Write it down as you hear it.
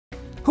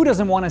Who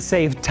doesn't want to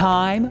save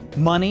time,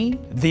 money,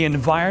 the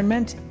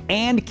environment,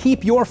 and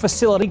keep your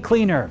facility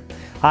cleaner?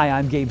 Hi,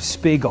 I'm Gabe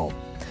Spiegel.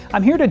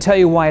 I'm here to tell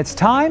you why it's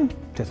time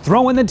to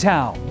throw in the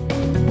towel.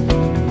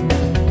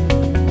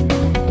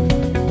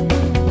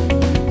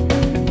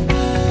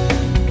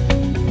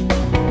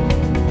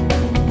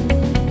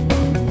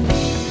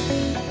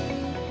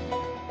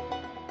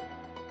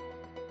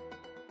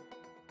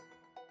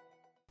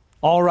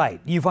 All right,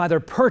 you've either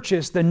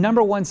purchased the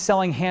 #1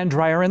 selling hand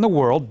dryer in the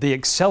world, the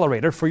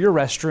XLERATOR for your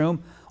restroom,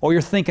 or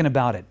you're thinking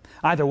about it.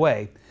 Either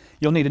way,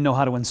 you'll need to know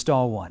how to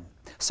install one.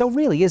 So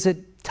really, is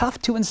it tough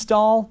to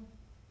install?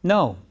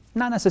 No,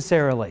 not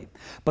necessarily.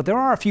 But there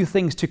are a few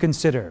things to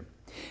consider.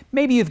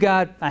 Maybe you've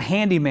got a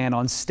handyman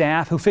on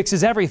staff who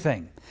fixes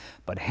everything.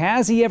 But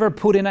has he ever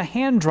put in a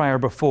hand dryer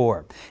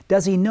before?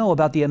 Does he know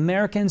about the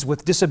Americans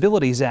with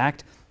Disabilities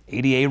Act,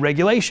 ADA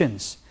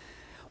regulations?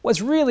 What's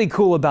really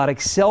cool about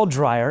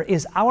XLDryer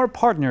is our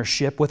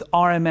partnership with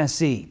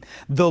RMSE,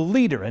 the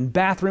leader in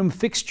bathroom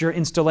fixture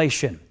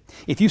installation.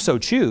 If you so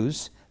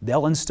choose,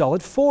 they'll install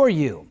it for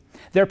you.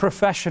 They're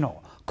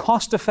professional,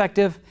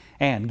 cost-effective,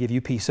 and give you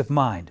peace of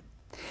mind.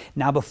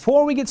 Now,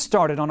 before we get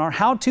started on our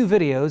how-to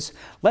videos,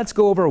 let's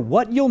go over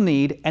what you'll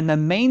need and the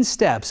main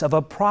steps of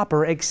a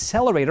proper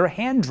XLERATOR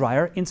hand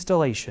dryer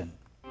installation.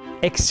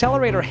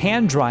 XLERATOR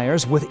hand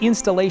dryers with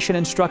installation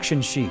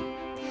instruction sheet.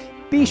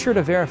 Be sure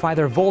to verify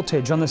their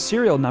voltage on the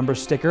serial number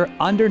sticker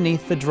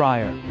underneath the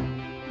dryer.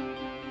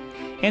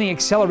 Any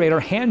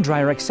XLERATOR hand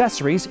dryer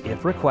accessories,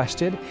 if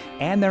requested,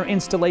 and their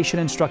installation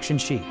instruction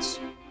sheets.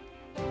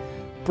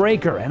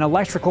 Breaker and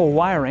electrical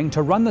wiring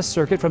to run the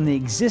circuit from the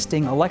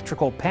existing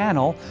electrical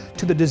panel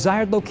to the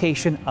desired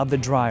location of the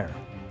dryer.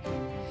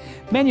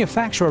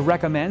 Manufacturer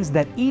recommends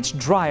that each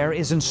dryer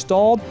is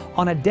installed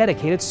on a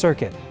dedicated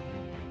circuit.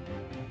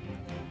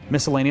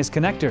 Miscellaneous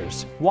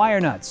connectors,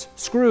 wire nuts,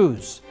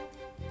 screws.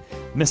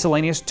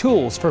 Miscellaneous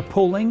tools for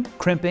pulling,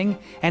 crimping,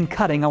 and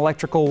cutting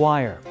electrical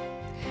wire.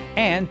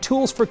 And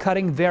tools for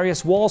cutting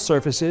various wall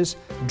surfaces,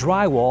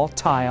 drywall,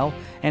 tile,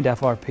 and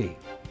FRP.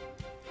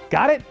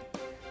 Got it?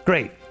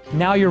 Great.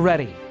 Now you're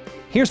ready.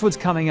 Here's what's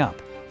coming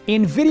up.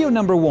 In video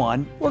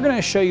 #1, we're going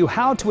to show you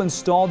how to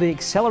install the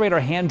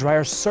XLERATOR hand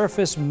dryer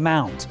surface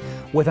mount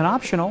with an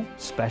optional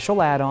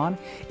special add-on.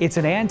 It's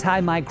an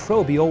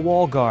antimicrobial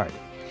wall guard.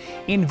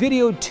 In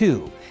video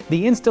 2,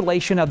 the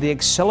installation of the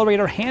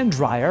XLERATOR hand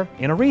dryer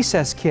in a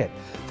recess kit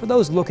for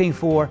those looking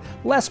for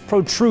less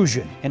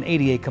protrusion and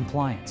ADA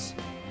compliance.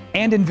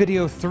 And in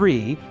video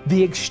 3,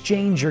 the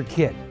exchanger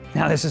kit.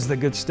 Now this is the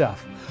good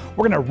stuff.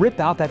 We're going to rip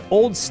out that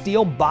old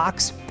steel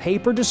box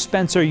paper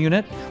dispenser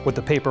unit with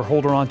the paper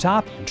holder on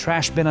top and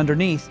trash bin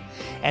underneath,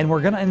 and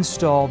we're going to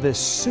install this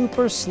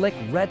super slick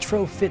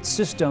retrofit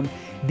system,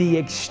 the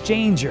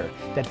exchanger,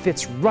 that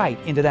fits right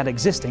into that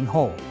existing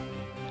hole.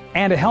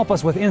 And to help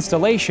us with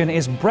installation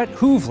is Brett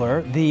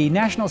Hoovler, the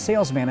National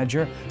Sales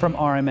Manager from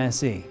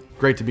RMSE.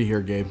 Great to be here,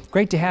 Gabe.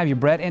 Great to have you,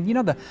 Brett. And you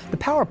know, the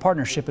power of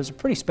partnership is a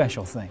pretty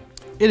special thing.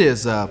 It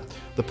is. The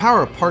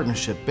power of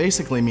partnership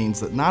basically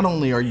means that not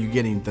only are you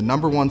getting the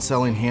 #1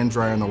 selling hand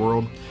dryer in the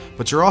world,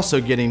 but you're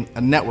also getting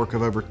a network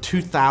of over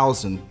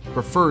 2,000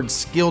 preferred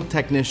skilled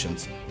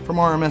technicians from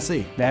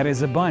RMSE. That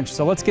is a bunch.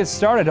 So let's get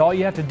started. All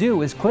you have to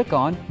do is click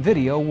on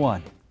video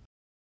 1.